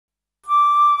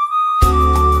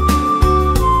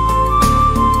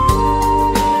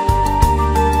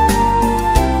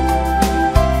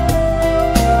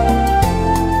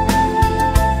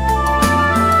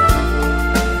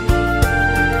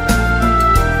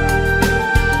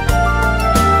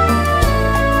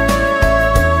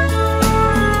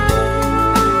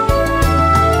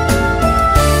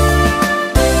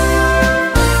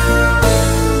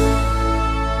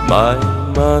My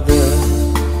mother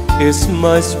is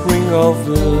my spring of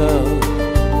love.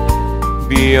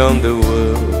 Beyond the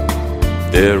world,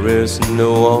 there is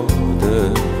no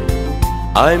other.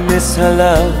 I miss her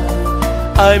love,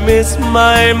 I miss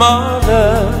my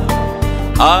mother,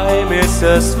 I miss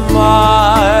her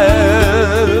smile.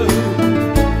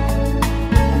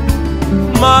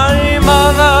 My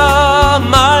mother,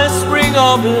 my spring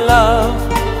of love,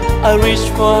 I reach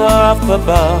for her up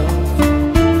above.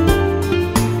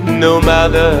 No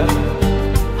matter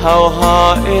how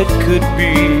hard it could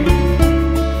be,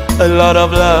 a lot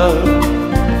of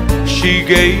love she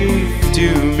gave to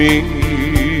me.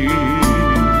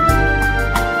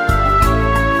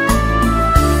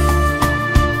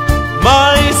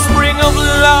 My spring of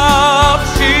love,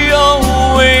 she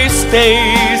always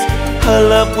stays. Her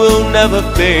love will never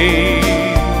fade.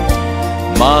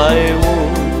 My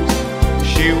wounds,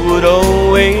 she would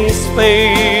always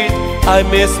fade. I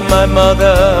miss my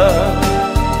mother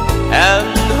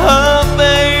and her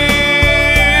face.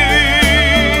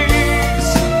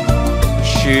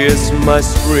 She is my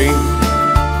spring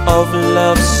of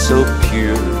love so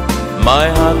pure. My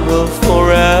heart will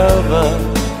forever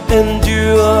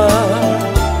endure.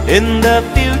 In the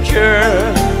future,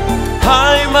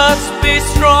 I must be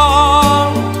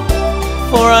strong,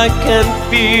 for I can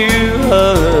feel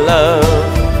her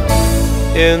love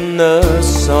in the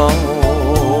song.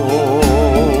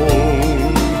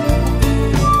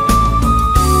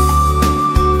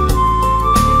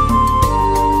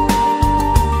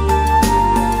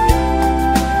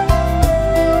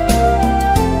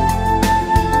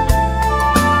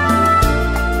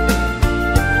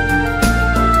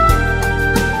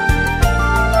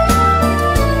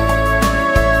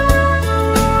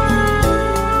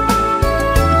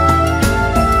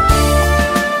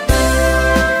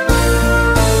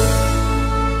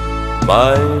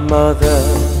 My mother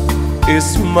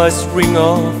is my spring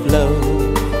of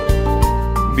love.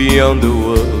 Beyond the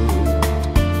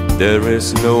world, there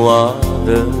is no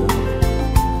other.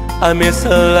 I miss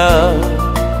her love,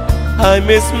 I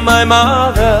miss my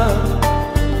mother,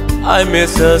 I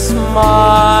miss her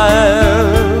smile.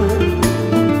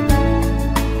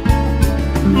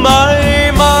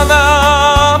 My mother,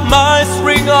 my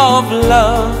spring of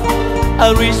love,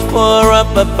 I reach for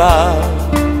up above.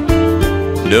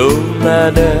 No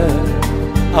matter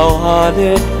how hard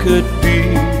it could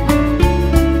be,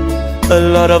 a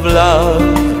lot of love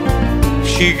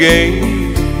she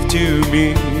gave to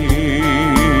me.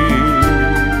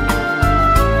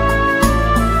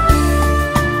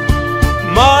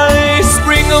 My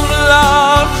spring of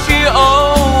love, she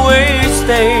always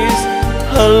stays.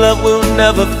 Her love will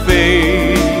never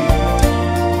fade.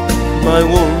 My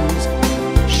wounds,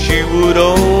 she would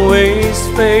always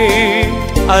fade.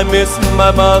 I miss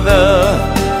my mother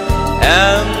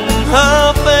and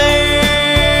her face.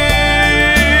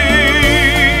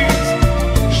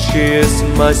 She is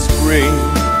my spring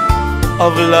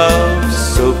of love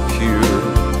so pure.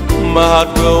 My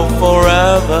heart will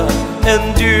forever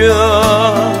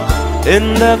endure.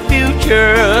 In the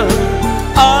future,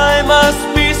 I must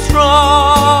be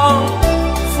strong,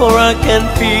 for I can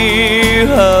feel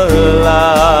her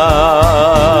love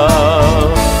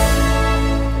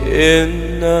in